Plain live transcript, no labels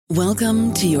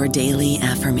Welcome to your daily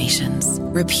affirmations.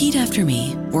 Repeat after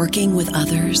me. Working with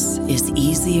others is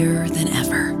easier than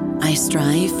ever. I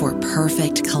strive for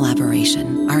perfect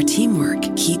collaboration. Our teamwork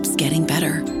keeps getting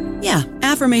better. Yeah,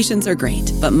 affirmations are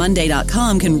great, but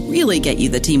Monday.com can really get you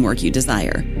the teamwork you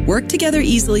desire. Work together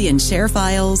easily and share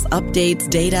files, updates,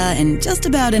 data, and just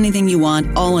about anything you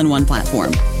want all in one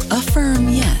platform. Affirm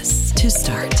yes to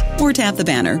start, or tap the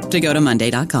banner to go to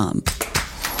Monday.com.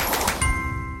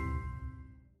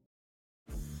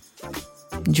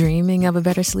 Dreaming of a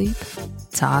better sleep?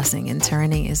 Tossing and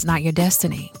turning is not your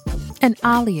destiny. And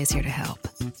Ollie is here to help.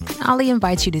 Ollie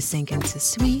invites you to sink into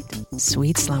sweet,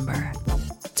 sweet slumber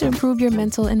to improve your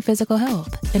mental and physical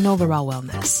health and overall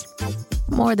wellness.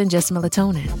 More than just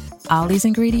melatonin, Ollie's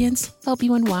ingredients help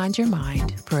you unwind your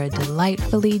mind for a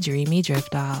delightfully dreamy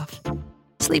drift off.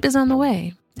 Sleep is on the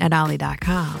way at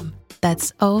Ollie.com.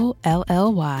 That's OLLY.com.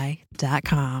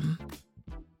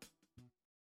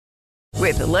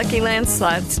 With the Lucky Land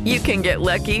Slots, you can get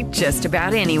lucky just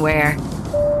about anywhere.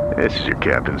 This is your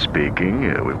captain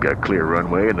speaking. We've got clear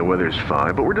runway and the weather's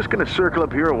fine, but we're just going to circle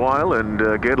up here a while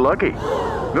and get lucky.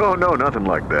 No, nothing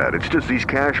like that. It's just these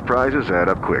cash prizes add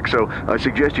up quick. So I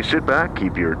suggest you sit back,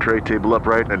 keep your tray table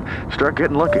upright, and start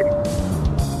getting lucky.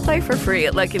 Play for free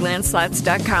at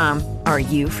LuckyLandSlots.com. Are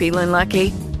you feeling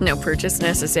lucky? No purchase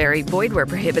necessary. Void where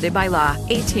prohibited by law.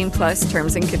 18+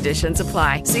 terms and conditions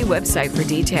apply. See website for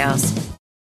details.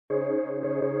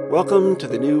 Welcome to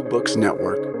the New Books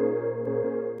Network.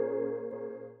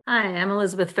 Hi, I'm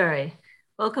Elizabeth Ferry.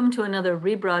 Welcome to another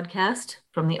rebroadcast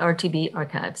from the RTB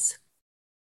archives.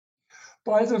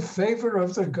 By the favor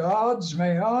of the gods,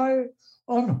 may I,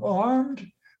 unharmed,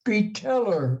 be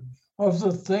teller of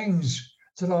the things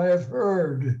that I have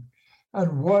heard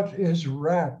and what is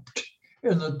wrapped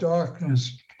in the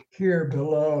darkness here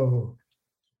below.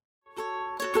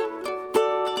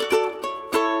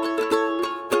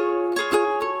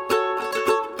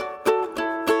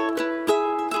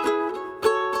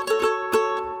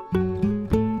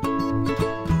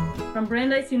 From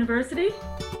Brandeis University,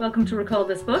 welcome to Recall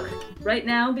This Book. Right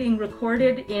now being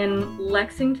recorded in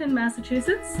Lexington,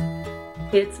 Massachusetts.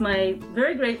 It's my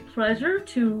very great pleasure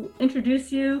to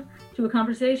introduce you to a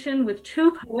conversation with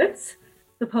two poets,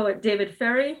 the poet David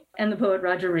Ferry and the poet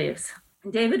Roger Reeves.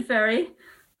 David Ferry,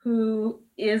 who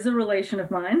is a relation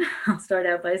of mine, I'll start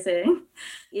out by saying,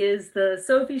 is the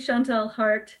Sophie Chantal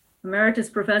Hart Emeritus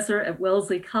Professor at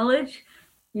Wellesley College.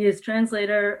 He is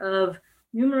translator of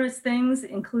numerous things,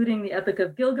 including the Epic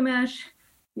of Gilgamesh,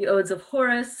 the Odes of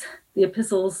Horace, the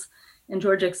Epistles and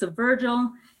Georgics of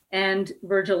Virgil, and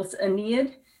Virgil's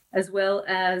Aeneid, as well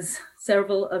as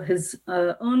several of his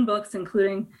own books,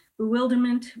 including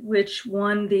Bewilderment, which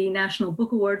won the National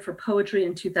Book Award for Poetry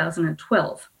in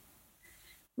 2012.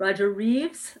 Roger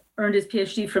Reeves earned his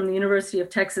PhD from the University of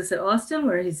Texas at Austin,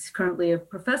 where he's currently a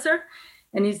professor,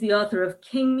 and he's the author of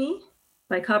King Me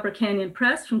by Copper Canyon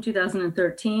Press from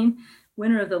 2013,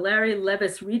 winner of the Larry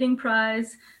Levis Reading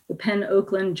Prize, the Penn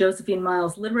Oakland Josephine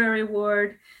Miles Literary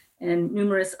Award, and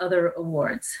numerous other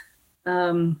awards.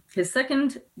 His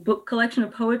second book collection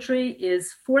of poetry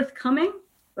is forthcoming.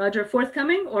 Roger,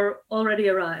 forthcoming or already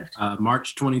arrived?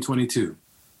 March 2022.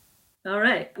 All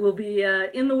right. Will be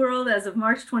in the world as of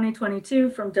March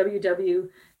 2022 from W.W.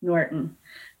 Norton.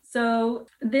 So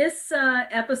this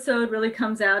episode really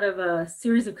comes out of a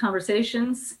series of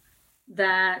conversations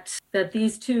that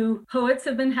these two poets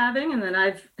have been having, and that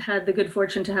I've had the good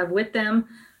fortune to have with them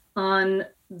on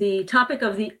the topic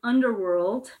of the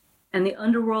underworld and the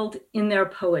underworld in their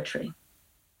poetry.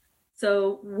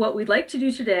 So what we'd like to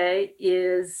do today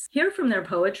is hear from their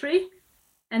poetry,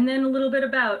 and then a little bit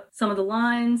about some of the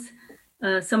lines,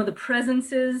 some of the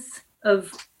presences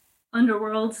of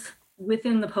underworlds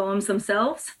within the poems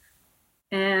themselves,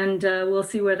 and we'll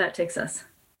see where that takes us.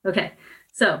 Okay,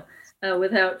 so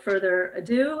without further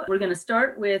ado, we're going to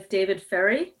start with David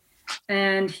Ferry,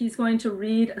 and he's going to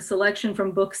read a selection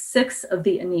from Book 6 of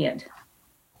the Aeneid.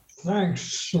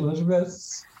 Thanks,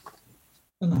 Elizabeth.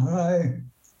 And hi,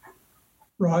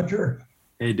 Roger.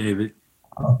 Hey, David.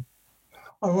 I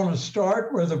want to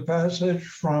start with a passage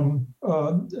from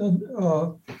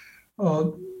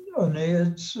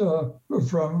Aeneid's,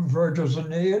 from Virgil's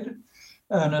Aeneid,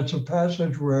 and it's a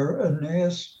passage where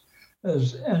Aeneas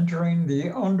is entering the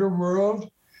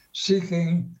underworld,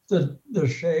 seeking the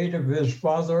shade of his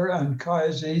father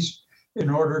Anchises, in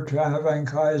order to have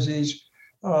Anchises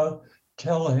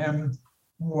tell him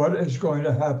what is going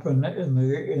to happen in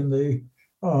the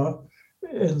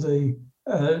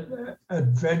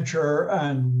adventure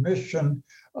and mission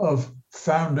of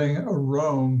founding a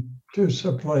Rome to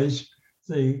replace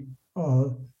the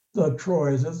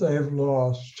Troy that they have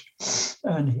lost.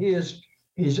 and he's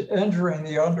entering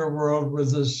the underworld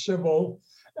with his Sybil,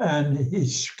 and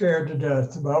he's scared to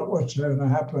death about what's going to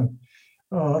happen.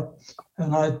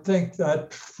 And I think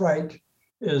that fright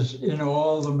is in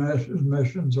all the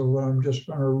missions of what I'm just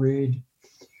going to read.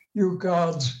 You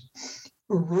gods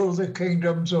who rule the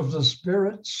kingdoms of the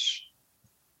spirits,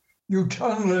 you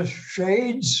tongueless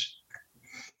shades,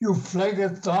 you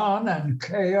Phlegethon and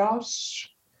chaos,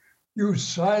 you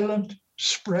silent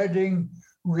spreading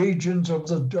regions of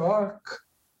the dark,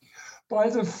 by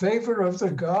the favor of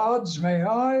the gods, may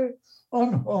I,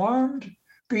 unharmed,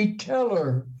 be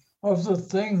teller of the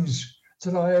things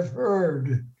that I have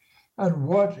heard and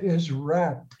what is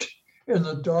wrapped in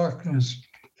the darkness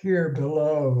here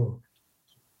below.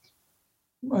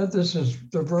 This is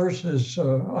the verse is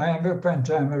iambic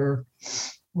pentameter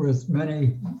with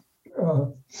many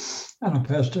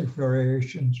anapestic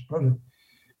variations, but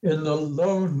in the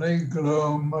lonely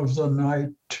gloom of the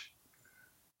night,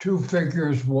 two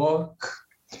figures walk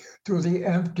through the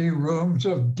empty rooms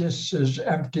of Dis's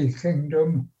empty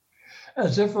kingdom,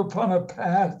 as if upon a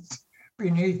path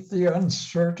beneath the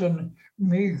uncertain,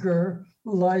 meager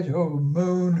light of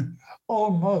moon,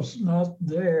 almost not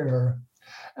there,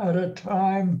 at a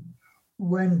time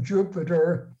when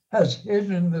Jupiter has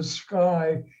hidden the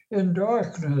sky in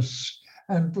darkness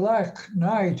and black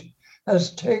night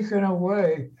has taken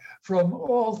away from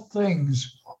all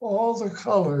things, all the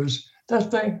colors that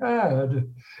they had.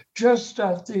 Just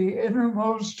at the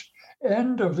innermost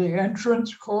end of the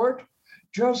entrance court,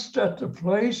 just at the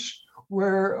place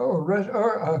where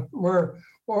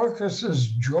Orcus's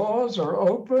jaws are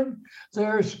open,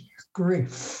 there's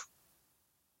grief.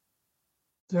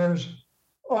 There's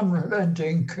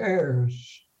unrelenting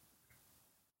cares.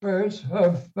 Birds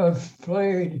have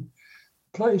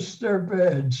placed their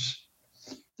beds.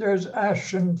 There's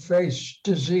ashen-faced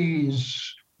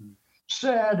disease,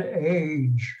 sad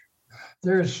age.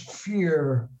 There's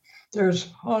fear.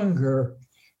 There's hunger,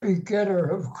 begetter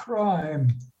of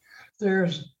crime.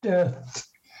 There's death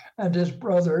and his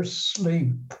brother's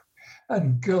sleep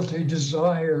and guilty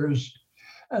desires.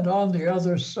 And on the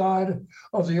other side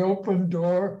of the open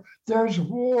door, there's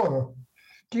war,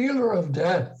 dealer of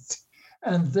death.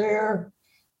 And they're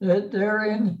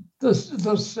in the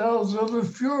cells of the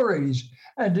Furies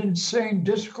and insane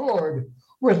discord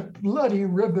with bloody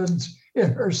ribbons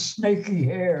in her snaky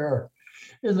hair.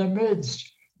 In the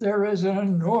midst, there is an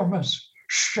enormous,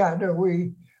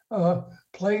 shadowy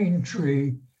plane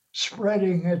tree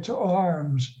spreading its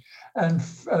arms and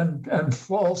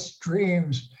false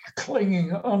dreams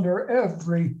clinging under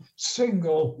every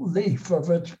single leaf of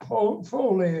its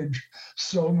foliage,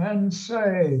 so men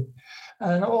say,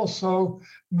 and also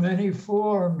many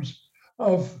forms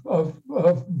of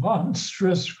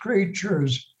monstrous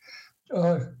creatures,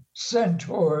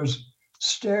 centaurs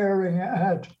staring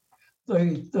at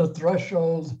the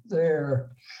threshold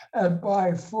there, and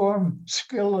biform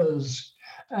Scyllas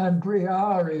and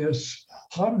Briareus,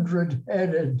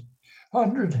 100-handed,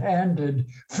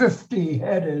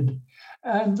 50-headed,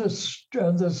 and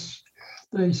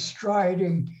the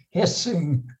striding,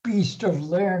 hissing beast of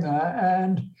Lerna,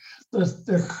 and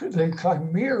the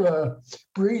chimera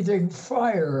breathing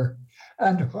fire,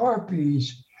 and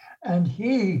harpies, and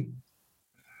he,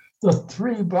 the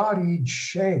three-bodied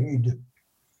shade.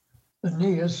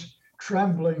 Aeneas,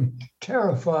 trembling,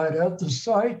 terrified at the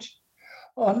sight,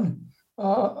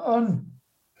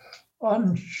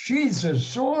 unsheathes his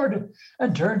sword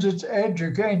and turns its edge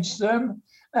against them,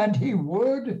 and he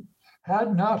would,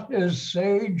 had not his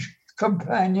sage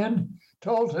companion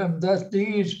told him that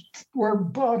these were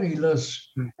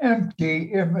bodiless,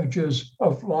 empty images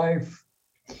of life,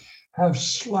 have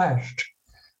slashed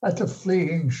at the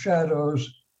fleeing shadows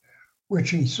which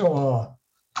he saw.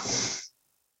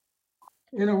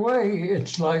 In a way,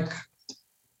 it's like,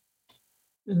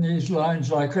 in these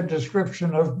lines, like a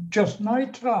description of just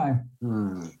nighttime.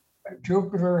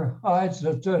 Jupiter hides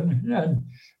it,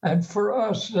 and for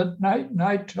us at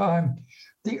nighttime,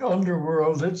 the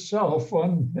underworld itself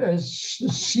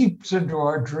seeps into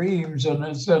our dreams, and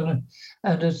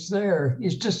it's there.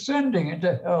 He's descending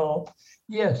into hell,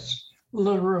 yes,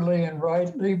 literally and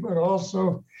rightly, but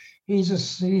also he's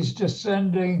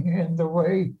descending in the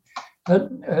way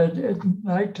at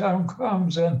nighttime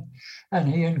comes, and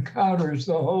he encounters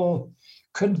the whole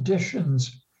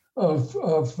conditions of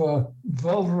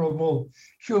vulnerable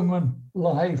human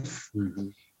life,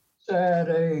 sad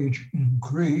age,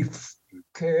 grief,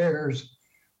 cares,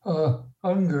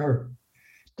 hunger,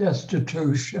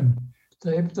 destitution,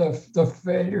 the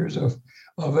failures of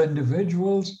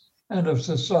individuals and of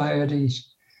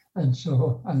societies, and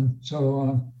so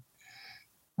on.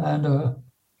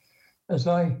 as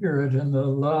I hear it in the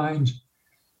lines,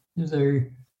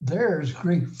 there's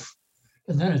grief.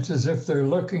 And then it's as if they're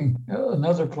looking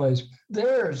another place.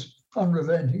 There's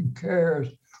unrelenting cares,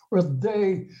 where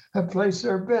they have placed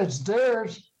their beds.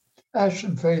 There's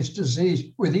ashen-faced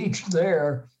disease. With each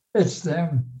there, it's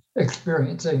them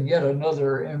experiencing yet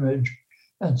another image,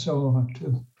 and so on.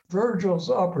 To Virgil's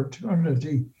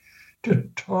opportunity to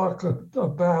talk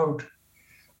about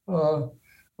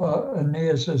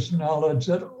Aeneas's knowledge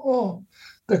that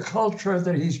the culture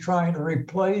that he's trying to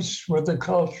replace with the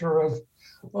culture of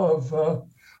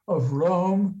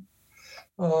Rome,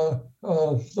 of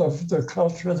the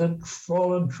culture that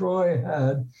fallen Troy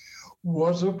had,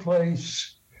 was a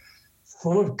place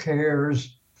full of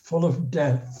cares, full of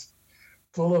death,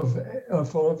 full of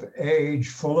age,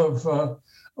 full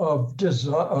of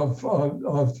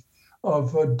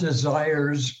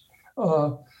desires,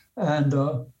 and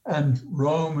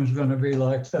Rome is going to be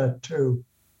like that too.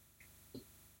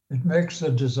 It makes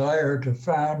the desire to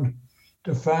found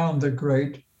the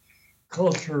great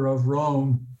culture of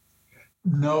Rome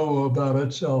know about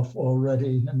itself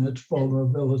already and its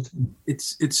vulnerability.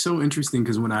 It's so interesting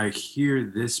because when I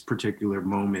hear this particular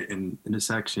moment in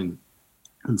section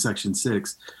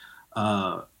 6,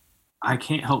 I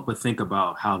can't help but think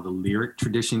about how the lyric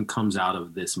tradition comes out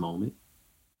of this moment.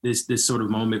 This sort of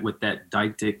moment with that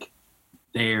deictic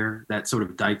there, that sort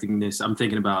of deicticness. I'm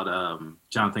thinking about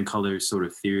Jonathan Culler's sort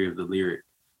of theory of the lyric,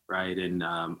 right? And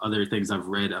other things I've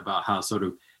read about how sort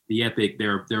of the epic,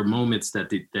 there are moments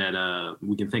that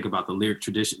we can think about the lyric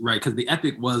tradition, right? Because the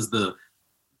epic was the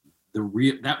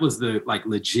real, that was the like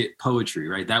legit poetry,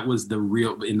 right? That was the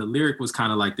real, and the lyric was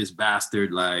kind of like this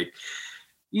bastard, like,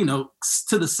 you know,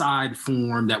 to the side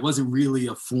form that wasn't really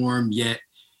a form yet.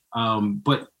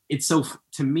 But it's so,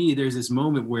 to me, there's this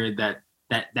moment where that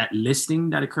listing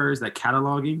that occurs, that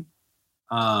cataloging,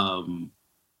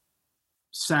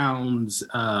 sounds,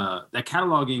 that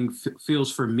cataloging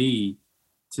feels for me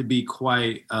to be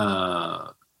quite,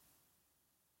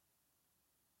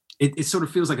 it sort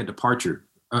of feels like a departure,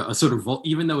 a sort of,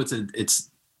 even though it's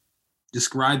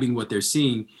describing what they're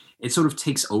seeing, it sort of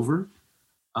takes over,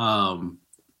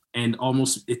 and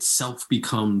almost itself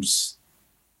becomes.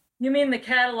 You mean the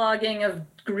cataloging of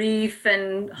grief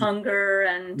and hunger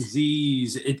and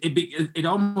disease? It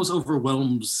almost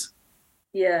overwhelms.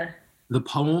 Yeah. The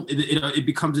poem. It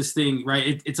becomes this thing,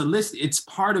 right? It's a list. It's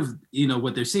part of, you know,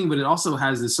 what they're seeing, but it also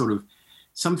has this sort of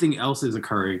something else is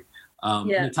occurring.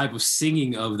 The type of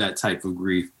singing of that type of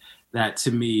grief that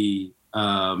to me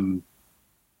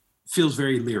feels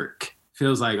very lyric.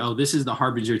 Feels like, oh, this is the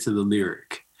harbinger to the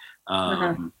lyric,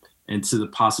 and to the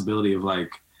possibility of like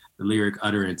the lyric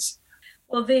utterance.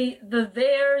 Well, the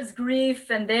there's grief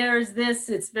and there's this,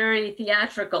 it's very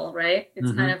theatrical, right?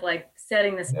 It's kind of like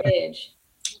setting the stage.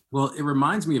 Well, it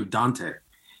reminds me of Dante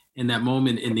in that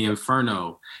moment in the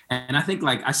Inferno. And I think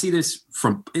like I see this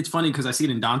it's funny because I see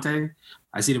it in Dante,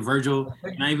 I see it in Virgil,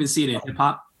 and I even see it in hip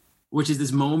hop, which is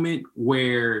this moment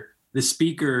where the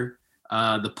speaker,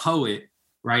 the poet,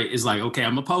 right, is like, okay,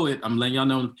 I'm a poet, I'm letting y'all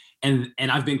know, and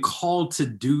I've been called to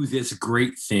do this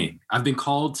great thing. I've been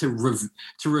called to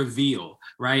reveal,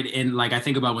 right? And like I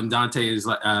think about when Dante is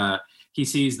like, he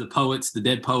sees the poets, the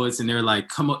dead poets, and they're like,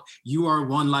 come up, you are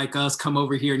one like us, come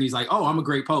over here. And he's like, oh, I'm a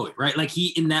great poet, right? Like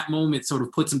he, in that moment, sort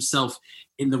of puts himself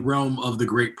in the realm of the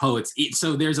great poets.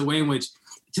 So there's a way in which,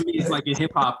 to me, it's like in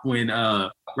hip hop when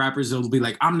rappers will be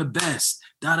like, I'm the best,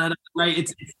 da da da, right?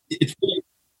 It's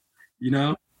you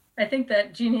know? I think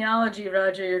that genealogy,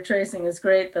 Roger, you're tracing is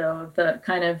great, though. The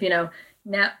kind of,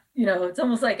 now, it's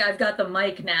almost like I've got the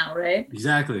mic now, right?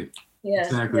 Exactly. Yeah.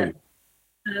 Exactly.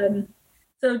 Yeah.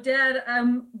 So, Dad,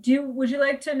 would you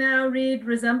like to now read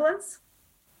Resemblance?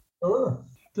 Sure.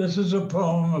 This is a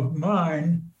poem of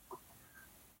mine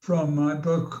from my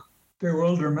book,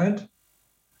 Bewilderment.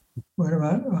 Wait a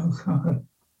minute. Oh, God.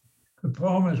 The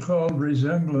poem is called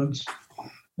Resemblance,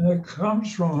 and it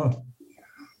comes from a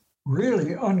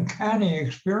really uncanny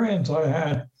experience I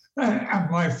had.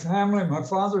 My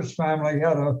father's family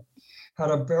had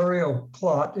a burial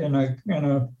plot in a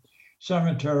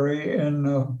cemetery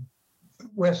in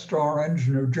West Orange,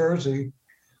 New Jersey.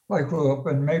 I grew up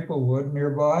in Maplewood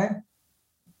nearby.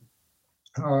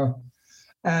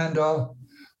 And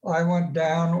I went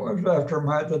down after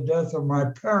the death of my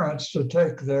parents to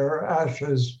take their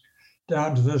ashes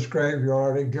down to this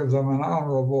graveyard and give them an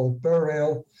honorable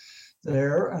burial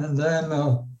there. And then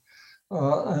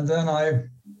I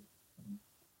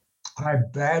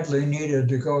badly needed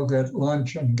to go get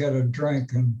lunch and get a drink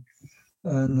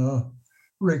and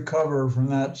recover from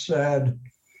that sad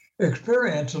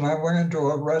experience. And I went into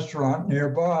a restaurant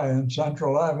nearby in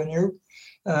Central Avenue,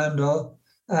 and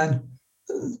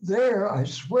there, I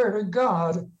swear to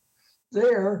God,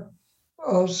 there,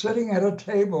 sitting at a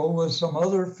table with some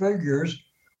other figures,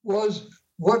 was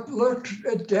what looked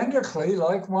identically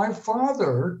like my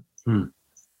father.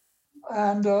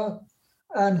 And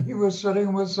he was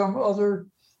sitting with some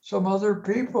other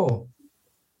people.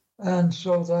 And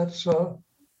so that's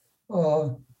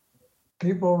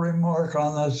people remark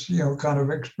on this, kind of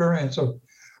experience of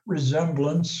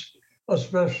resemblance,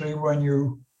 especially when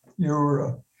you're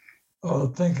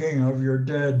thinking of your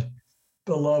dead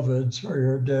beloveds or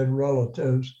your dead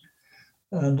relatives,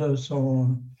 and so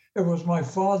on. It was my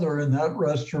father in that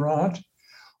restaurant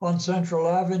on Central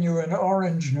Avenue in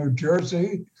Orange, New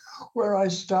Jersey, where I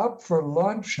stopped for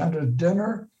lunch and a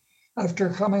dinner after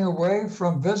coming away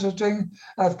from visiting,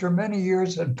 after many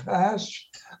years had passed,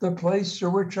 the place to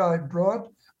which I had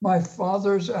brought my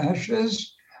father's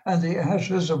ashes and the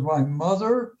ashes of my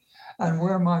mother, and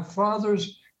where my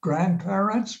father's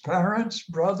grandparents, parents,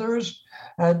 brothers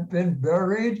had been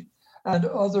buried, and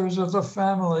others of the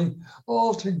family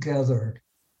all together.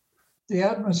 The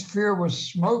atmosphere was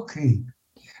smoky,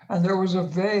 and there was a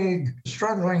vague,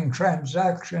 struggling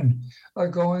transaction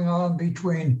going on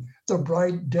between the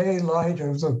bright daylight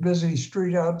of the busy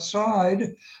street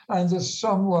outside and the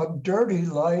somewhat dirty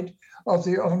light of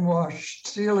the unwashed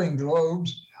ceiling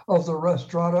globes of the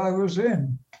restaurant I was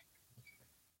in.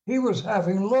 He was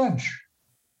having lunch.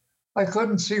 I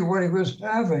couldn't see what he was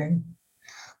having,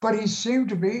 but he seemed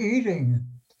to be eating,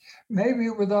 maybe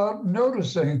without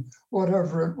noticing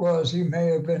whatever it was he may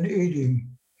have been eating.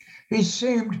 He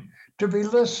seemed to be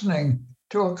listening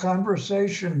to a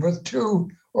conversation with 2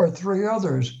 or 3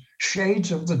 others,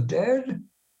 shades of the dead,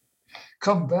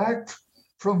 come back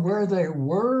from where they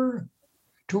were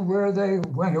to where they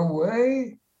went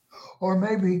away, or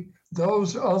maybe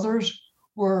those others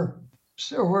weren't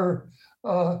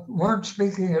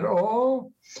speaking at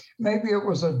all. Maybe it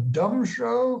was a dumb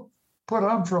show put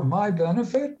on for my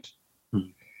benefit.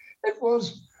 It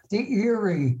was the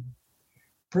eerie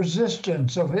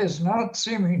persistence of his not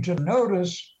seeming to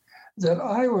notice that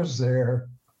I was there,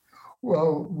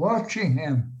 while watching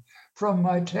him from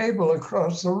my table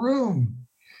across the room.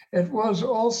 It was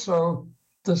also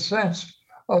the sense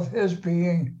of his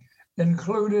being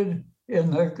included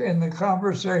in the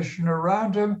conversation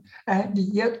around him, and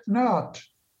yet not.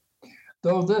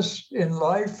 Though this in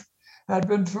life had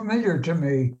been familiar to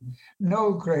me,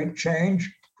 no great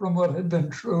change from what had been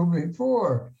true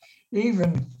before,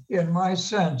 even in my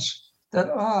sense that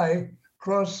I,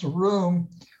 across the room,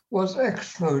 was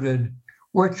excluded,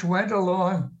 which went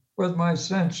along with my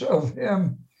sense of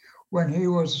him when he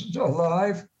was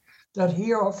alive, that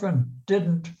he often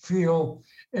didn't feel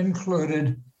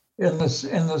included in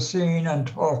the scene and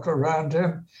talk around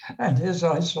him, and his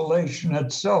isolation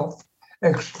itself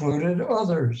excluded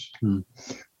others.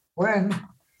 When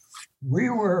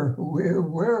where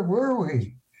were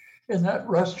we in that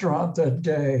restaurant that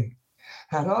day?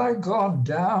 Had I gone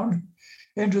down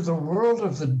into the world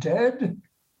of the dead?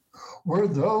 Were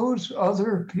those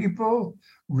other people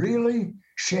really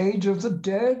shades of the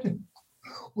dead?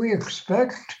 We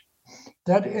expect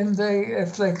that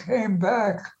if they came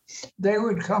back, they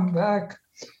would come back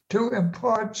to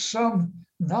impart some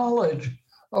knowledge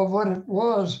of what it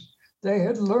was they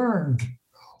had learned.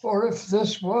 Or if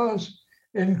this was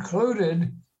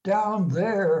included down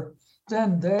there,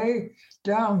 then they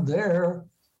down there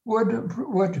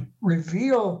would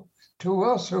reveal to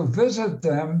us who visit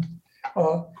them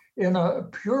in a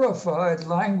purified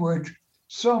language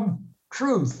some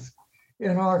truth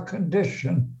in our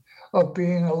condition of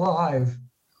being alive.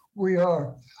 We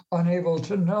are unable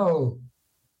to know.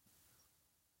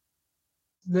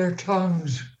 Their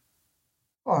tongues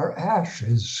are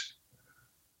ashes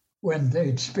when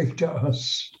they'd speak to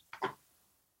us.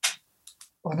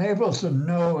 Unable to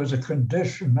know is a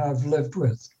condition I've lived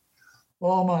with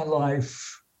all my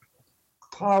life.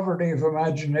 Poverty of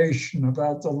imagination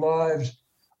about the lives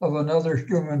of another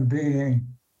human being.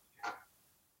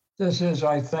 This is,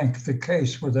 I think, the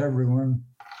case with everyone.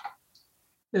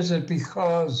 Is it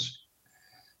because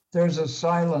there's a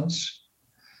silence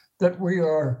that we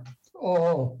are,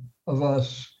 all of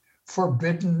us,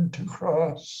 forbidden to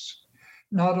cross?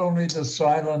 Not only the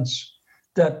silence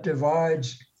that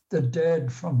divides the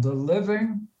dead from the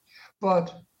living,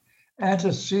 but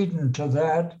antecedent to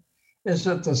that is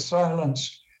that the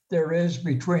silence there is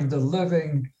between the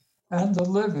living and the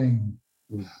living,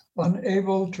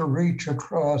 unable to reach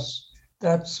across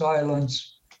that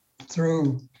silence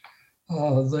through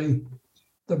the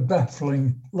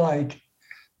baffling light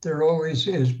there always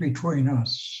is between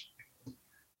us.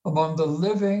 Among the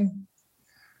living,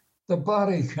 the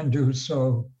body can do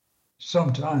so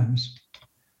sometimes,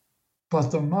 but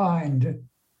the mind,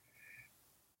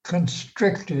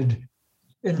 constricted,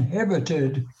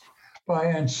 inhibited by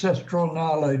ancestral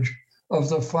knowledge of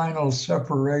the final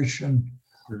separation,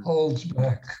 holds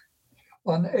back,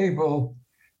 unable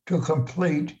to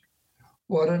complete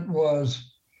what it wanted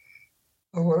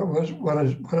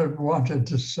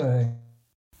to say.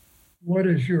 What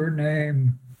is your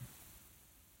name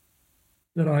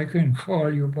that I can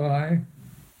call you by?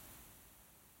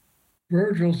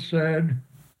 Virgil said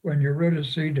when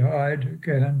Eurydice died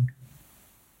again,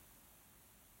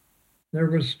 there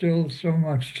was still so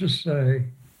much to say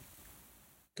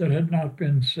that had not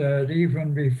been said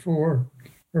even before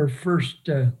her first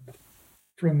death,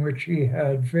 from which he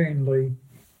had vainly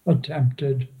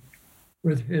attempted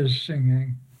with his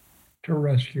singing to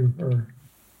rescue her.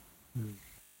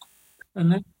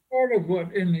 And that's part of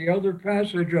what in the other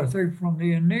passage, I think from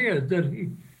the Aeneid, that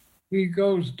he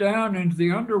goes down into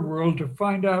the underworld to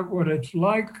find out what it's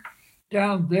like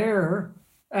down there,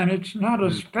 and it's not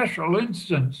a special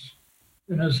instance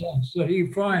in a sense that he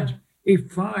finds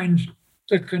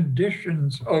the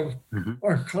conditions of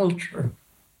our culture,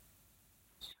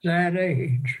 sad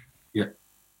age,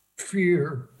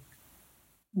 fear,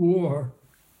 war,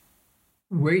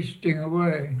 wasting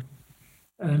away,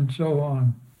 and so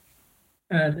on.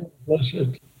 And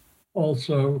implicit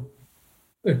also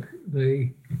the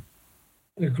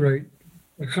great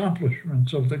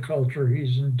accomplishments of the culture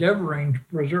he's endeavoring to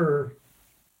preserve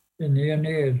in the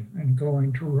Aeneid and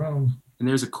going to Rome. And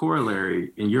there's a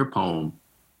corollary in your poem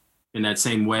in that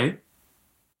same way,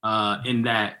 in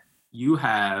that you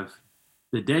have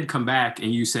the dead come back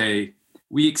and you say,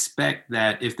 we expect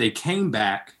that if they came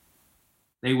back,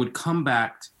 they would come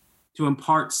back to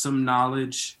impart some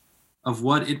knowledge of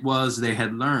what it was they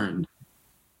had learned,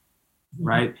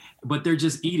 right? But they're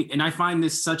just eating. And I find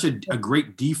this such a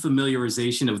great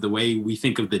defamiliarization of the way we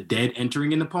think of the dead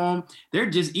entering in the poem. They're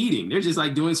just eating. They're just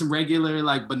like doing some regular,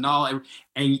 like banal,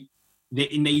 and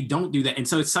they don't do that. And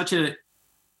so it's such a,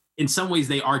 in some ways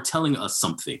they are telling us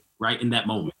something, right? In that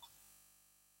moment.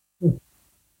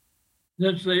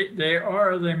 Yes, they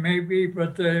are, they may be,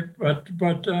 but it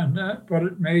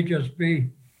may just be.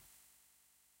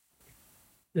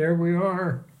 There we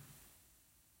are.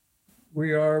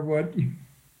 We are what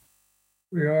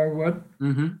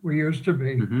we used to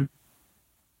be.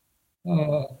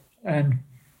 And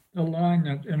the line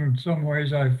that in some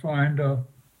ways I find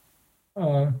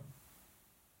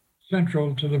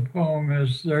central to the poem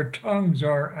is, their tongues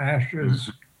are ashes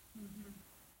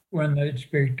when they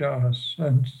speak to us,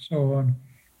 and so on.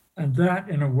 And that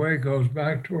in a way goes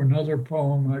back to another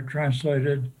poem I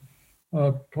translated,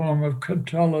 a poem of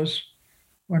Catullus,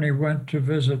 when he went to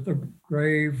visit the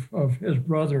grave of his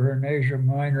brother in Asia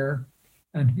Minor,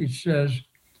 and he says,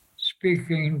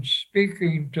 seeking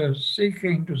to speak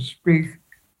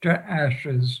to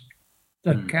ashes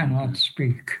that cannot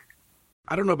speak.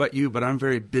 I don't know about you, but I'm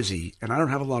very busy and I don't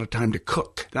have a lot of time to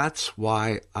cook. That's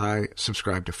why I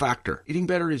subscribe to Factor. Eating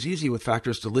better is easy with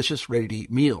Factor's delicious,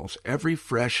 ready-to-eat meals. Every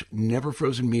fresh, never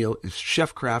frozen meal is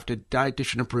chef-crafted,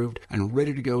 dietitian approved, and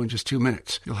ready to go in just 2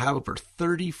 minutes. You'll have over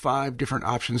 35 different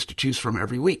options to choose from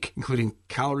every week, including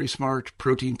Calorie Smart,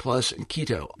 Protein Plus, and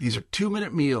Keto. These are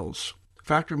 2-minute meals.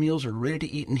 Factor meals are ready to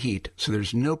eat and heat, so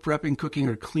there's no prepping, cooking,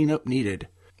 or cleanup needed.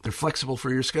 They're flexible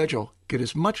for your schedule. Get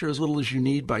as much or as little as you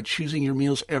need by choosing your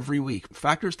meals every week.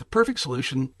 Factor's the perfect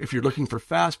solution if you're looking for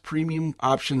fast, premium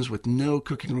options with no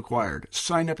cooking required.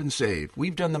 Sign up and save.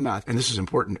 We've done the math, and this is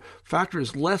important. Factor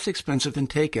is less expensive than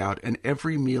takeout, and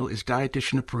every meal is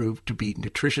dietitian approved to be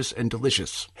nutritious and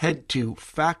delicious. Head to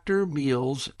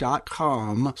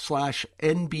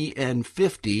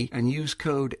factormeals.com/NBN50 and use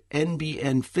code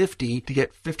NBN50 to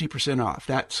get 50% off.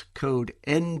 That's code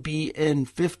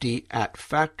NBN50 at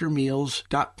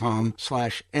factormeals.com/NBN50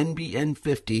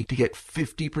 to get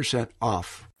 50%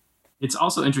 off. It's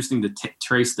also interesting to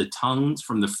trace the tongues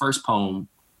from the first poem,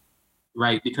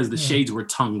 right? Because the shades were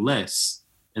tongueless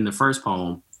in the first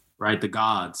poem, right? The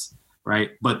gods,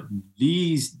 right? But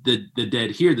these, the dead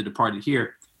here, the departed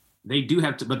here, they do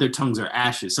have to, but their tongues are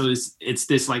ashes. So it's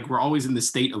this, like, we're always in the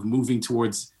state of moving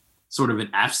towards sort of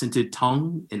an absented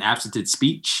tongue, an absented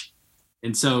speech.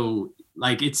 And so,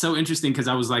 like, it's so interesting because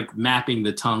I was like mapping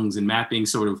the tongues and mapping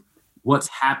sort of what's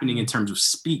happening in terms of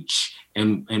speech,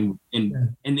 and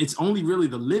it's only really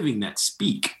the living that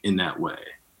speak in that way.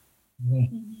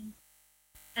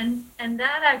 And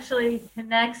that actually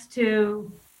connects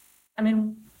to, I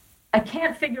mean, I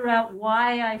can't figure out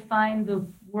why I find the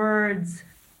words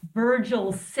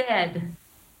Virgil said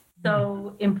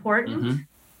so important,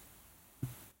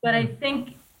 but I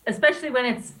think especially when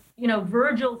it's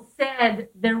Virgil said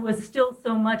there was still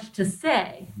so much to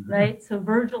say, right? So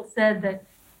Virgil said that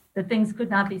things could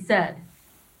not be said.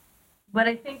 But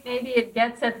I think maybe it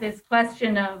gets at this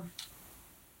question of,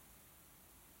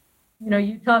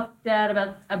 you talked,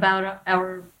 Dad, about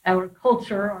our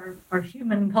culture, our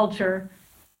human culture,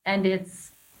 and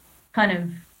it's kind of,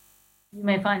 you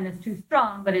may find this too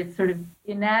strong, but it's sort of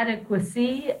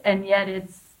inadequacy, and yet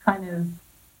it's kind of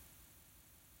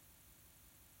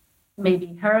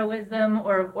maybe heroism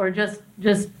or just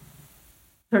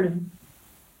sort of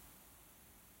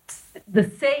the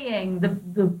saying,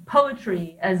 the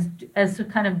poetry as to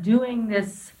kind of doing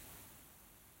this,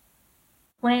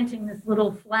 planting this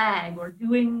little flag or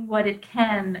doing what it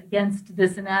can against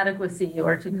this inadequacy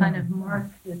or to kind of mark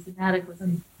this inadequacy.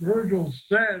 And Virgil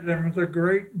said, and it's a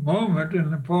great moment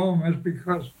in the poem, is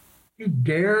because he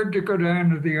dared to go down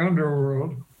to the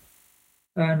underworld,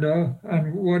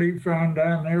 and what he found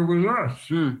down there was us.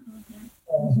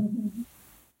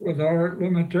 With our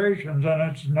limitations. And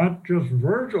it's not just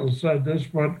Virgil said this,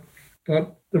 but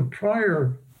the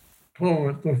prior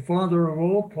poet, the father of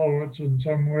all poets in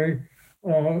some way,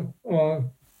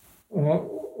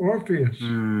 Orpheus,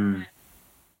 and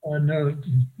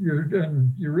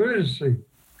Eurydice.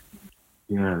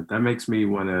 Yeah, that makes me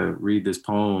want to read this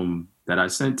poem that I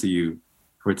sent to you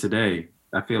for today.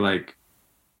 I feel like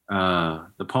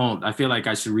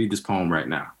I should read this poem right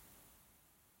now.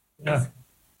 Yeah.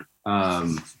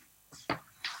 And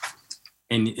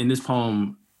in this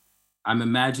poem, I'm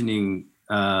imagining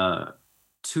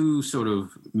two sort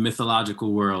of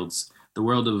mythological worlds: the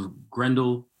world of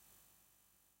Grendel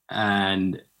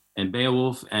and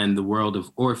Beowulf, and the world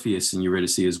of Orpheus and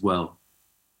Eurydice as well.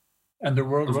 And the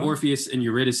world of Orpheus and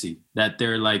Eurydice, that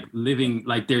they're like living,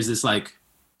 like there's this like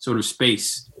sort of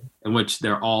space in which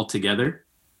they're all together.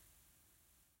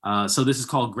 So this is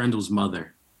called Grendel's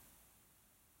Mother.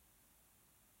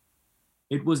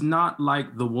 It was not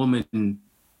like the woman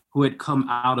who had come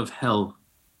out of hell,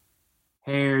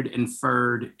 haired and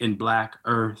furred in black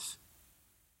earth,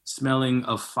 smelling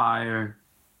of fire.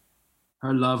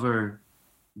 Her lover,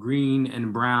 green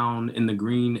and brown in the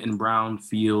green and brown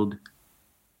field,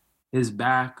 his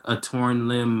back a torn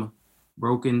limb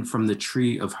broken from the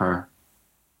tree of her,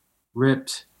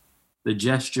 ripped, the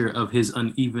gesture of his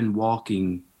uneven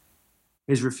walking,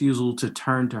 his refusal to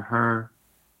turn to her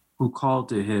who called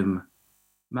to him,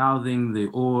 mouthing the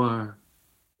or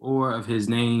of his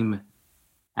name,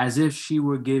 as if she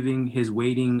were giving his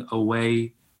waiting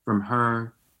away from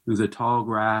her through the tall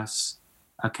grass,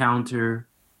 a counter,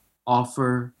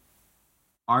 offer,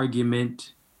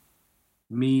 argument,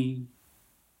 me,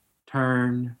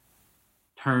 turn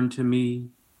to me,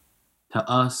 to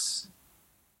us,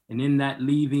 and in that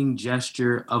leaving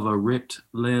gesture of a ripped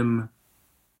limb,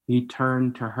 he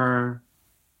turned to her,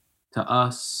 to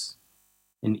us,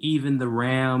 and even the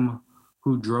ram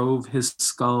who drove his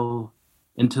skull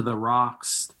into the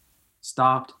rocks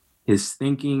stopped his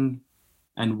thinking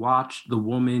and watched the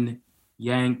woman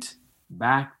yanked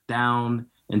back down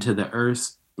into the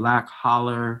earth's black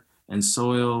holler and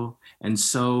soil, and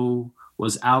so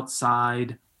was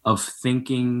outside of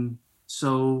thinking.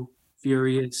 So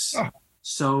furious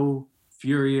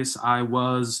I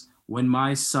was when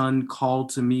my son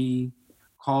called me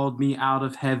out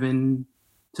of heaven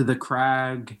to the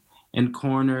crag and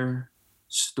corner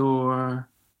store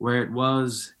where it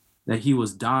was that he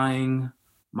was dying.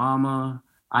 Mama,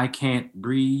 I can't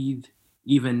breathe.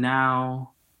 Even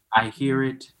now, I hear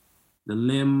it, the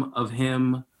limb of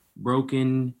him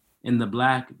broken in the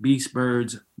black beast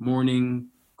bird's morning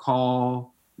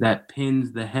call that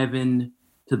pins the heaven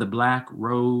to the black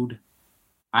road.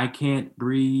 I can't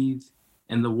breathe,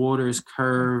 and the waters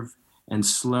curve and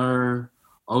slur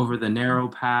over the narrow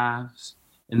paths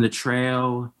in the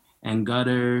trail and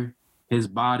gutter his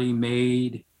body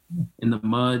made in the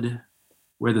mud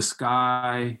where the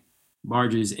sky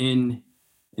barges in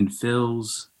and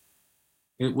fills.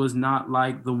 It was not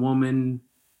like the woman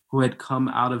who had come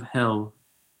out of hell,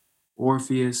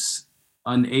 Orpheus,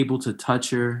 unable to touch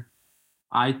her.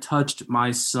 I touched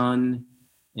my son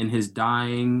in his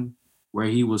dying where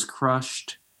he was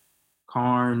crushed,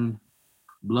 Karn,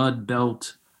 blood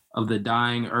belt of the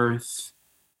dying earth,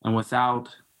 and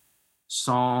without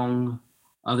song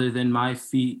other than my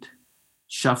feet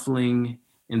shuffling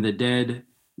in the dead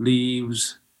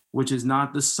leaves, which is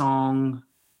not the song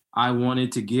I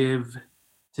wanted to give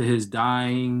to his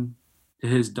dying, to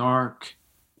his dark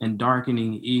and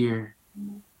darkening ear.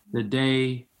 The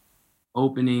day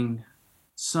opening,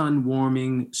 sun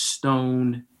warming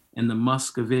stone and the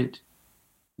musk of it,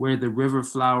 where the river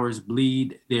flowers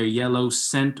bleed their yellow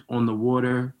scent on the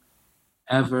water,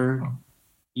 ever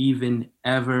even,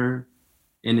 ever,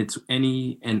 in its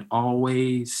any and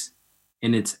always,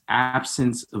 in its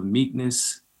absence of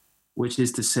meekness, which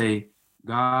is to say,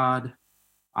 God,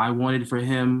 I wanted for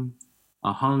him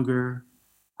a hunger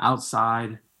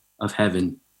outside of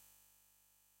heaven.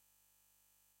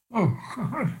 Oh,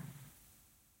 God.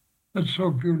 That's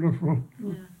so beautiful.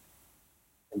 Yeah.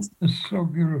 It's so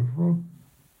beautiful.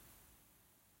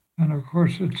 And of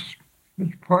course, it's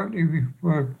partly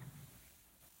because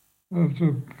of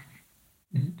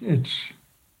it's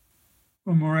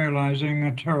memorializing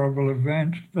a terrible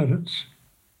event that it's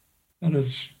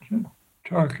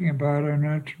talking about, and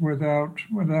it's without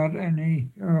any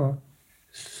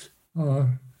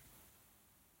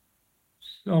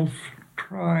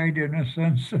self-pride, in a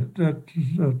sense that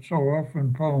so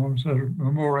often poems that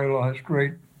memorialize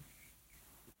great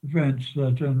events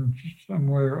that in some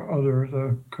way or other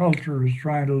the culture is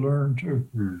trying to learn to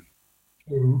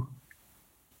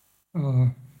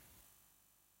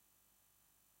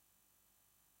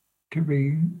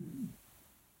be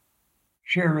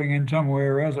sharing in some way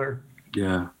or other.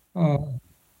 Yeah. And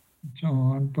so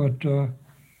on, but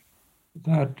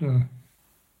that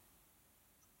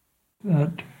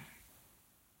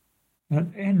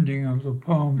ending of the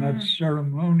poem, that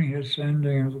ceremonious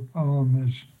ending of the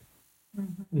poem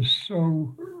is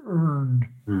so earned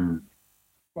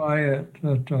by it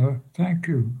that thank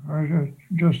you.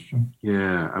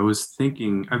 Yeah, I was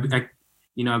thinking, I've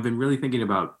been really thinking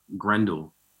about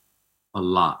Grendel a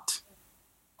lot,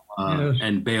 yes.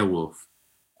 and Beowulf,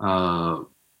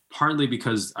 partly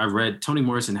because I read Toni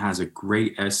Morrison has a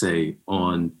great essay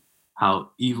on how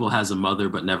evil has a mother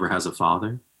but never has a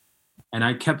father. And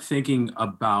I kept thinking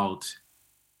about,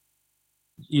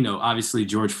 obviously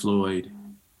George Floyd.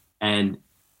 And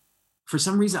for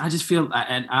some reason, I just feel,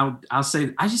 and I'll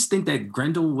say, I just think that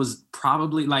Grendel was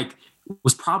probably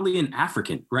an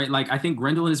African, right? Like, I think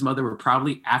Grendel and his mother were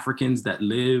probably Africans that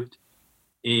lived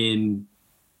in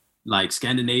like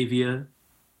Scandinavia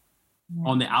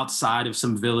on the outside of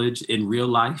some village in real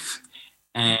life.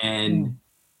 And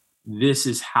this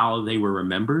is how they were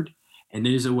remembered. And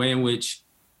there's a way in which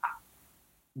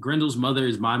Grendel's mother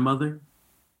is my mother,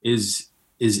 is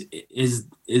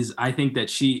I think that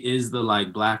she is the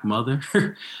like Black mother.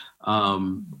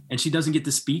 And she doesn't get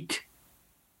to speak,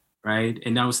 right?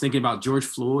 And I was thinking about George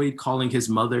Floyd calling his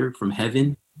mother from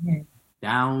heaven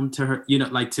down to her,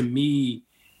 like, to me,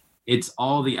 it's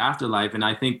all the afterlife. And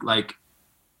I think like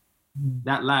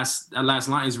that last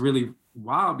line is really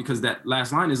wild, because that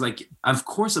last line is like, of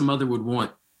course a mother would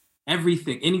want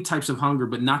everything, any types of hunger,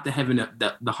 but not the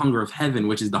hunger of heaven,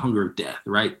 which is the hunger of death,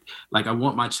 right? Like, I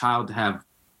want my child to have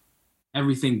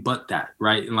everything but that,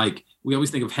 right? And like, we always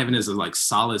think of heaven as a like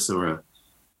solace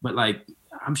but like,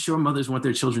 I'm sure mothers want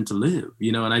their children to live,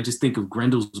 and I just think of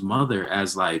Grendel's mother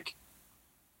as like,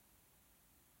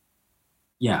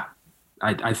 yeah,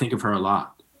 I think of her a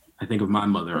lot. I think of my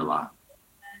mother a lot.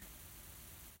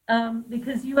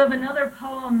 Because you have another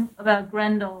poem about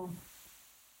Grendel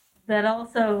that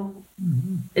also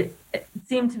it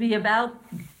seemed to be about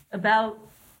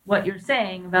what you're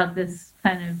saying about this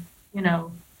kind of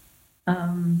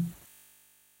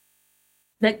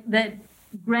that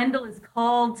Grendel is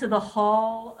called to the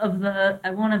hall of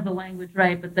I won't have the language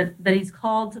right, but that he's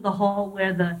called to the hall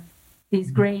where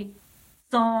these great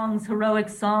songs, heroic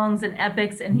songs and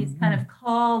epics, and he's kind of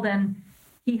called, and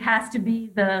he has to be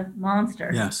the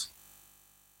monster. Yes.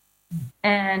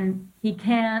 And he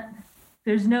can't,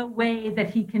 there's no way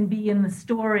that he can be in the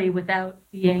story without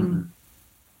being.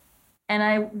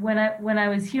 And when I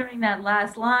was hearing that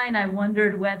last line, I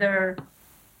wondered whether,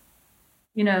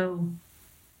 that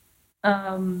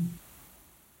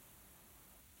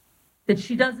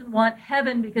she doesn't want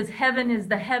heaven because heaven is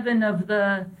the heaven of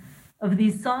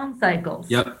these song cycles.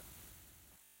 Yep.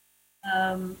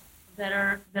 That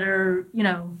are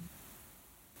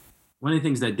One of the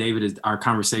things that our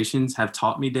conversations have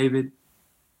taught me, David,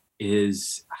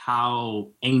 is how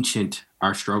ancient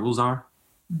our struggles are,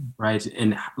 right?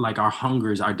 And like our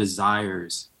hungers, our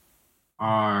desires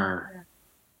are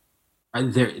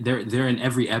they're in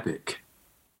every epic.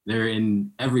 They're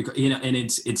in every, and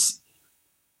it's,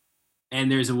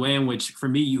 and there's a way in which, for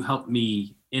me, you help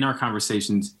me in our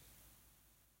conversations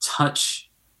touch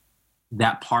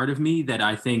that part of me that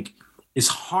I think is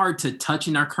hard to touch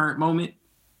in our current moment,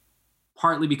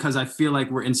 partly because I feel like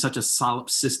we're in such a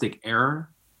solipsistic era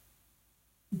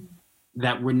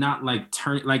that we're not like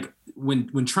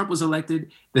when Trump was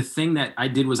elected, the thing that I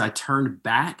did was I turned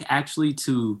back actually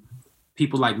to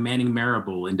people like Manning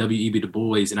Marable and W.E.B. Du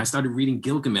Bois, and I started reading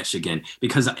Gilgamesh again,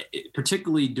 because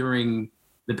particularly during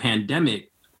the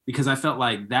pandemic, because I felt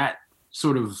like that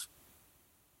sort of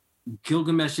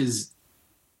Gilgamesh's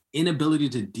inability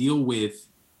to deal with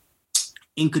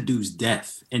Enkidu's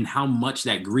death and how much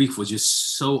that grief was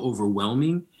just so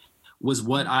overwhelming was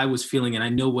what I was feeling. And I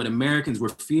know what Americans were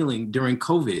feeling during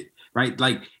COVID, right?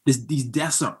 Like these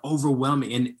deaths are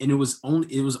overwhelming. And it was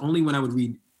only when I would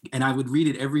read, and I would read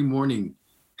it every morning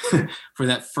for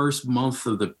that first month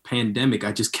of the pandemic.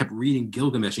 I just kept reading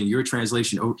Gilgamesh in your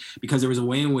translation because there was a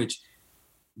way in which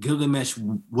Gilgamesh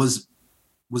was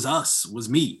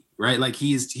me, right? Like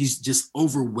he's just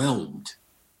overwhelmed.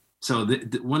 So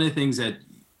one of the things that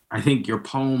I think your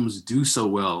poems do so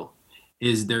well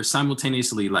is they're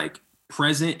simultaneously like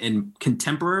present and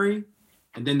contemporary,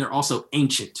 and then they're also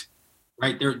ancient,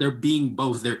 right? They're being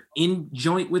both. They're in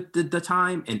joint with the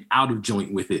time and out of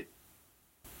joint with it.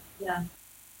 Yeah.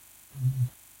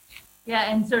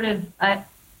 Yeah, and sort of it's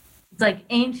like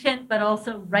ancient, but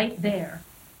also right there.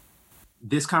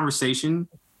 This conversation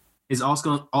is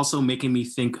also making me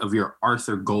think of your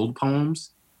Arthur Gold poems.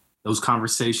 Those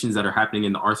conversations that are happening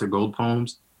in the Arthur Gold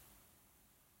poems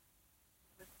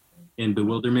in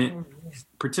Bewilderment,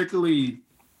 particularly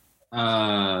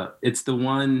it's the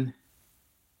one,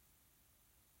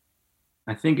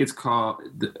 I think it's called,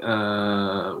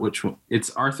 which one?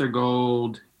 It's Arthur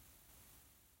Gold,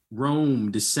 Rome,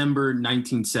 December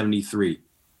 1973.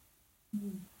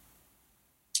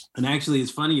 And actually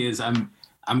it's funny is I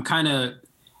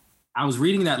was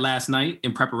reading that last night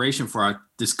in preparation for our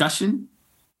discussion,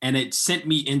 and it sent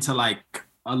me into like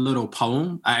a little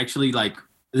poem. It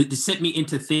sent me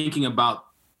into thinking about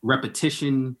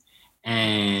repetition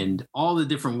and all the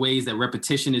different ways that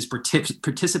repetition is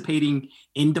participating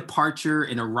in departure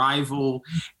and arrival.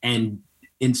 And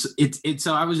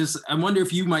so I wonder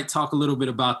if you might talk a little bit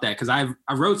about that, because I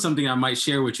wrote something I might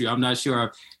share with you. I'm not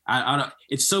sure. I don't,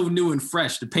 it's so new and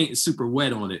fresh. The paint is super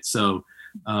wet on it. So,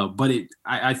 but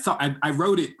I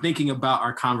wrote it thinking about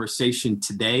our conversation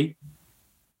today.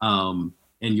 And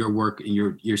your work and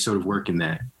your sort of work in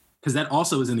that, because that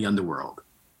also is in the underworld.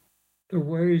 The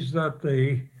ways that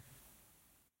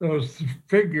those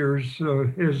figures,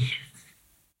 his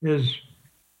wife,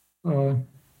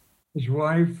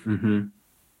 mm-hmm. his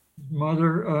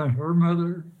mother, her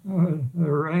mother,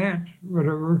 her aunt,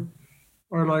 whatever,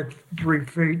 are like three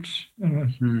fates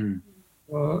in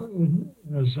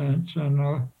a sense,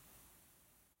 and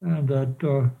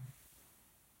that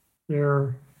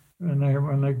they're. And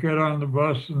when they get on the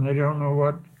bus and they don't know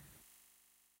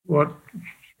what's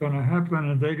going to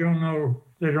happen, and they don't know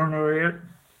yet.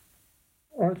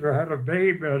 Arthur had a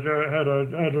baby, had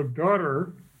a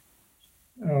daughter,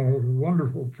 a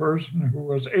wonderful person who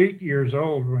was 8 years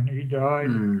old when he died.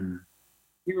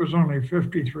 He was only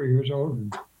 53 years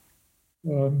old.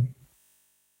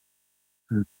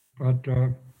 But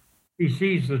he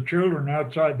sees the children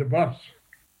outside the bus.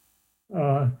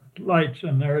 Lights,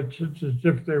 and it's as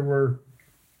if they're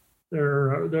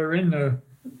in the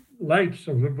lights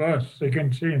of the bus. They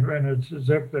can see them, and it's as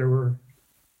if they were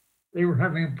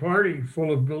having a party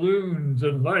full of balloons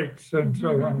and lights and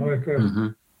so on, like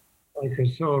a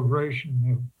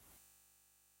celebration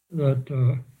of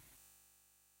that.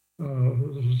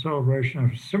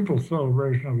 A simple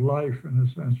celebration of life in a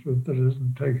sense, but that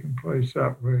isn't taking place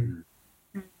that way.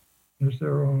 It's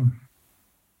their own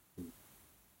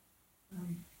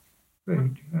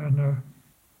fate, and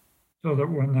so that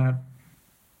when that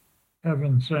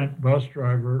heaven-sent bus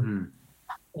driver, and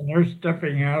they're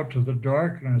stepping out to the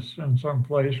darkness in some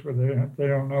place where they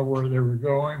don't know where they were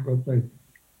going, but they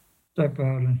step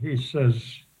out, and he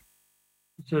says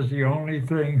the only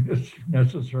thing that's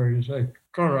necessary is say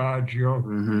coraggio.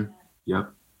 Mm-hmm.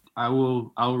 Yep.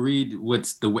 I'll read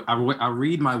I'll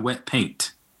read my wet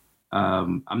paint.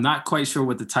 I'm not quite sure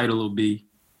what the title will be.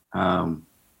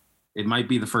 It might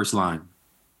be the first line.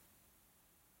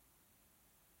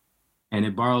 And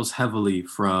it borrows heavily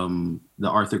from the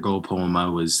Arthur Gold poem I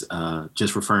was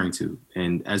just referring to,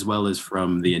 and as well as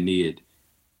from the Aeneid,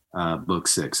 book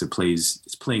 6.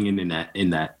 It's playing in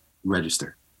that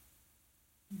register.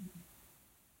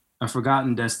 A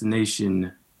forgotten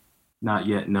destination, not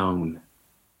yet known.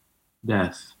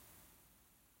 Death.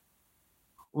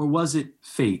 Or was it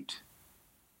fate?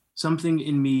 Something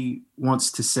in me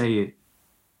wants to say it.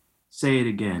 Say it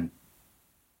again.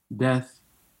 Death,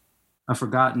 a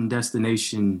forgotten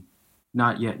destination,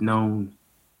 not yet known,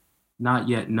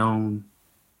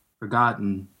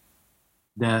 forgotten.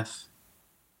 Death.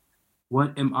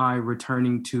 What am I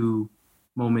returning to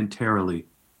momentarily?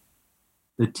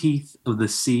 The teeth of the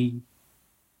sea,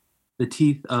 the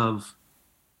teeth of,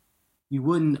 you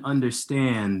wouldn't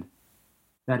understand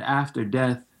that after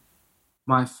death,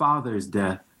 my father's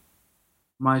death,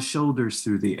 my shoulders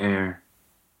through the air,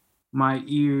 my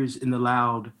ears in the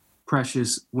loud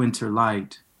precious winter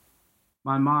light.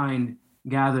 My mind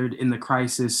gathered in the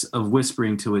crisis of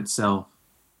whispering to itself,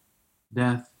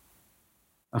 death,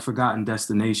 a forgotten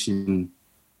destination,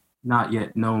 not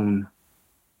yet known.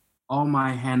 All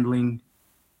my handling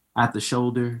at the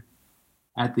shoulder,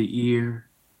 at the ear,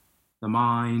 the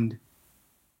mind,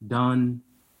 done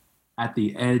at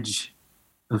the edge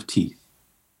of teeth.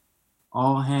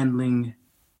 All handling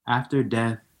after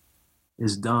death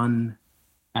is done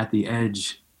at the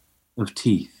edge of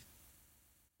teeth.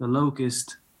 The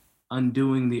locust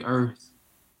undoing the earth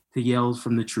to yells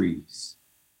from the trees,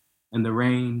 and the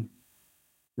rain,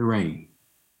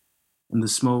 and the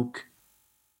smoke,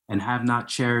 and have not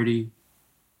charity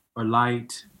or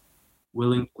light,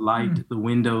 willing to light the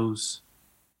windows,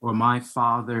 or my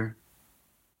father,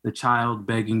 the child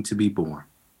begging to be born.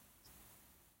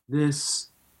 This,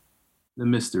 the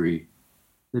mystery,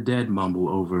 the dead mumble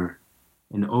over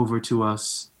and over to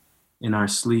us in our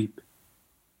sleep,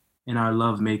 in our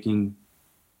lovemaking,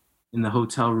 in the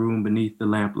hotel room beneath the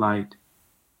lamplight.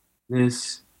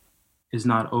 This is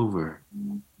not over,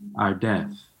 our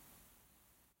death.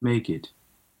 Make it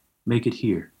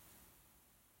here.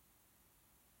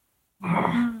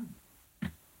 I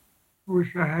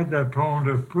wish I had that poem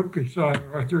to put beside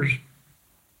Arthur's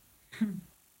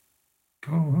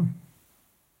poem.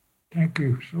 Thank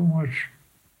you so much.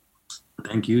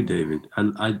 Thank you, David.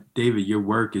 David, your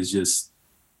work is just.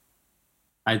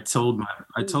 I told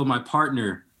my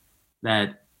partner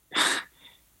that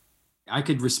I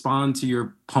could respond to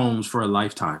your poems for a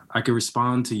lifetime. I could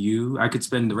respond to you. I could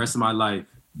spend the rest of my life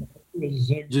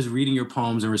just reading your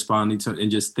poems and responding to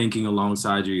and just thinking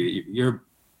alongside you.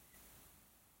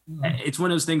 It's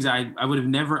one of those things I would have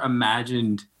never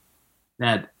imagined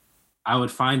that I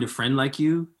would find a friend like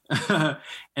you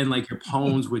and like your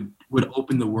poems would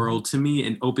open the world to me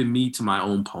and open me to my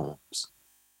own poems.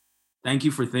 Thank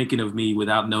you for thinking of me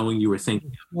without knowing you were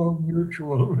thinking. It's so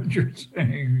mutual what you're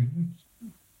saying.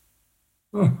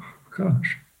 Oh,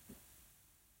 gosh.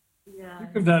 Yeah.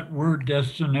 Think of that word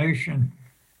destination.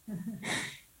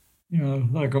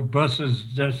 Like a bus's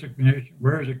destination.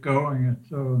 Where is it going? And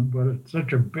so on. But it's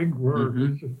such a big word.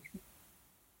 Mm-hmm.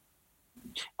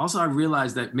 Also, I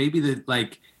realized that maybe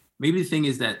the thing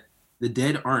is that the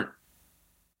dead aren't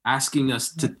asking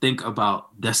us to think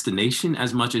about destination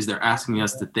as much as they're asking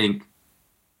us to think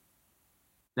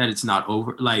that it's not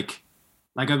over. Like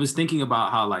I was thinking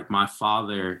about how like my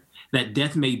father, that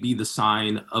death may be the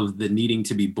sign of the needing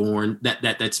to be born,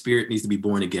 that spirit needs to be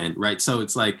born again, right? So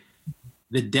it's like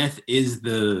the death is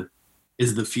the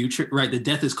future, right? The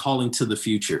death is calling to the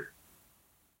future,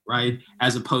 right?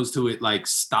 As opposed to it like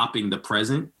stopping the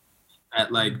present.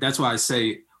 That's why I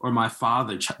say, or my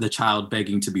father, the child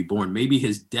begging to be born. Maybe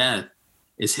his death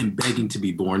is him begging to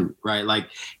be born, right? Like,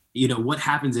 what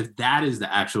happens if that is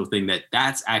the actual thing,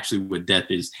 that's actually what death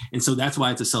is. And so that's why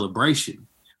it's a celebration,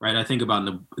 right? I think about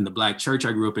in the Black church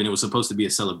I grew up in, it was supposed to be a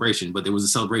celebration, but it was a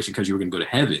celebration because you were going to go to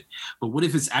heaven. But what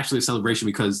if it's actually a celebration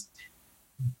because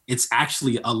it's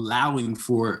actually allowing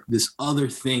for this other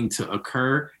thing to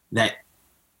occur that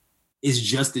is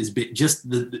just as big, just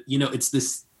it's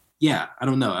this, yeah, I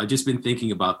don't know. I've just been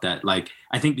thinking about that. Like,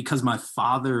 I think because my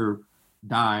father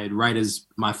died right as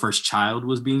my first child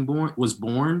was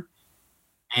born,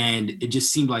 and it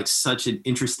just seemed like such an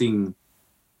interesting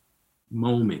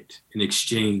moment, an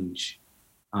exchange.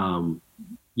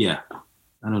 Yeah,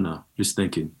 I don't know, just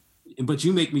thinking. But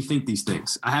you make me think these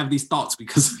things. I have these thoughts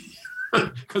because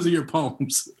of your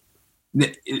poems.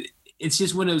 It's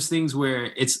just one of those things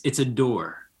where it's a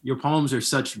door. Your poems are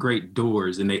such great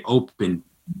doors, and they open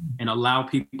and allow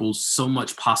people so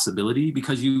much possibility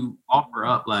because you offer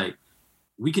up like,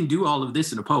 we can do all of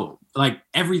this in a poem. Like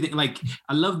everything, like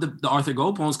I love the Arthur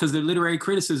Gold poems because they're literary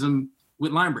criticism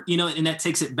with Limerick, and that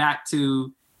takes it back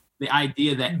to the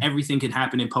idea that everything can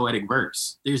happen in poetic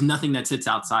verse. There's nothing that sits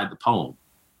outside the poem.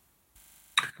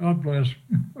 God bless.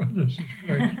 This is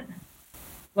great.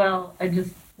 Well, I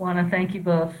just want to thank you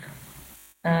both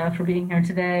for being here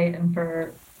today and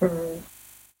for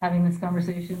having this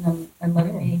conversation and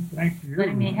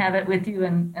letting me have it with you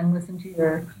and listen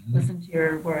to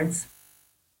your words.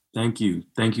 Thank you.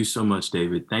 Thank you so much,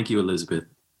 David. Thank you, Elizabeth.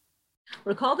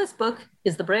 Recall This Book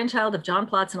is the brainchild of John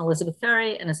Plotz and Elizabeth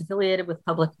Ferry and is affiliated with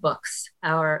Public Books.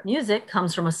 Our music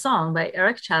comes from a song by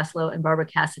Eric Chaslow and Barbara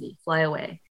Cassidy, Fly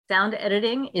Away. Sound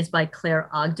editing is by Claire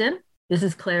Ogden. This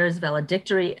is Claire's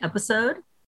valedictory episode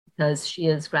because she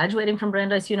is graduating from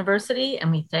Brandeis University,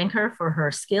 and we thank her for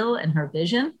her skill and her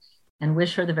vision and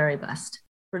wish her the very best.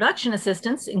 Production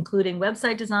assistance, including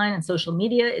website design and social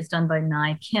media, is done by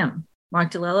Nai Kim. Mark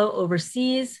DiLello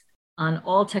oversees on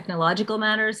all technological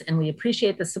matters, and we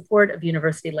appreciate the support of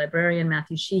University Librarian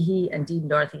Matthew Sheehy and Dean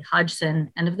Dorothy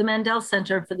Hodgson, and of the Mandel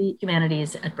Center for the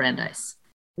Humanities at Brandeis.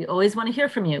 We always want to hear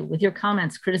from you with your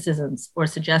comments, criticisms, or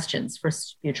suggestions for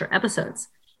future episodes.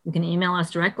 You can email us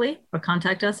directly or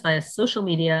contact us via social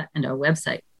media and our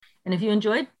website. And if you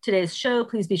enjoyed today's show,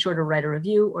 please be sure to write a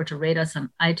review or to rate us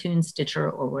on iTunes, Stitcher,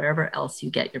 or wherever else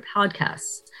you get your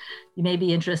podcasts. You may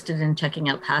be interested in checking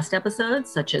out past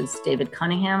episodes, such as David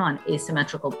Cunningham on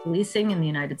asymmetrical policing in the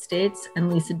United States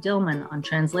and Lisa Dillman on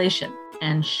translation.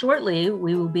 And shortly,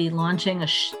 we will be launching a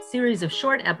series of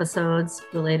short episodes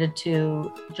related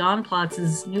to John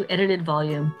Plotz's new edited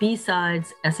volume,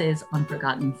 B-Sides, Essays on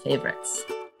Forgotten Favorites.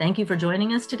 Thank you for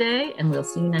joining us today, and we'll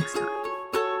see you next time.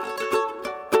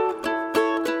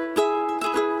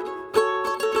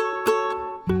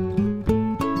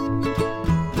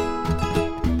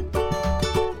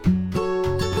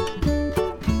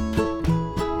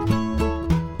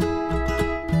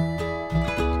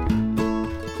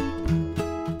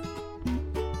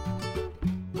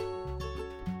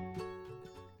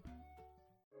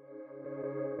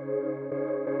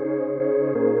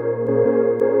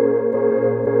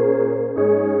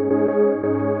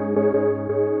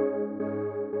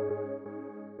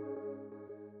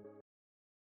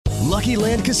 Lucky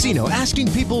Land Casino,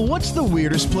 asking people, what's the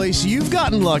weirdest place you've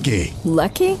gotten lucky?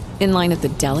 Lucky? In line at the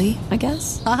deli, I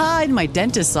guess? Aha, in my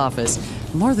dentist's office.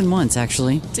 More than once,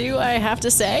 actually. Do I have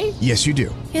to say? Yes, you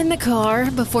do. In the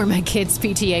car before my kids'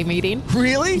 PTA meeting.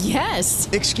 Really? Yes.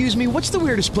 Excuse me, what's the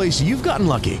weirdest place you've gotten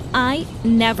lucky? I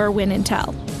never win and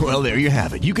tell. Well, there you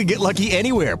have it. You can get lucky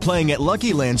anywhere, playing at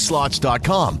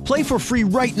LuckyLandSlots.com. Play for free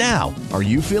right now. Are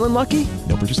you feeling lucky?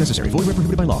 No purchase necessary. Void where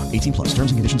prohibited by law. 18+.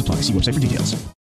 Terms and conditions apply. See website for details.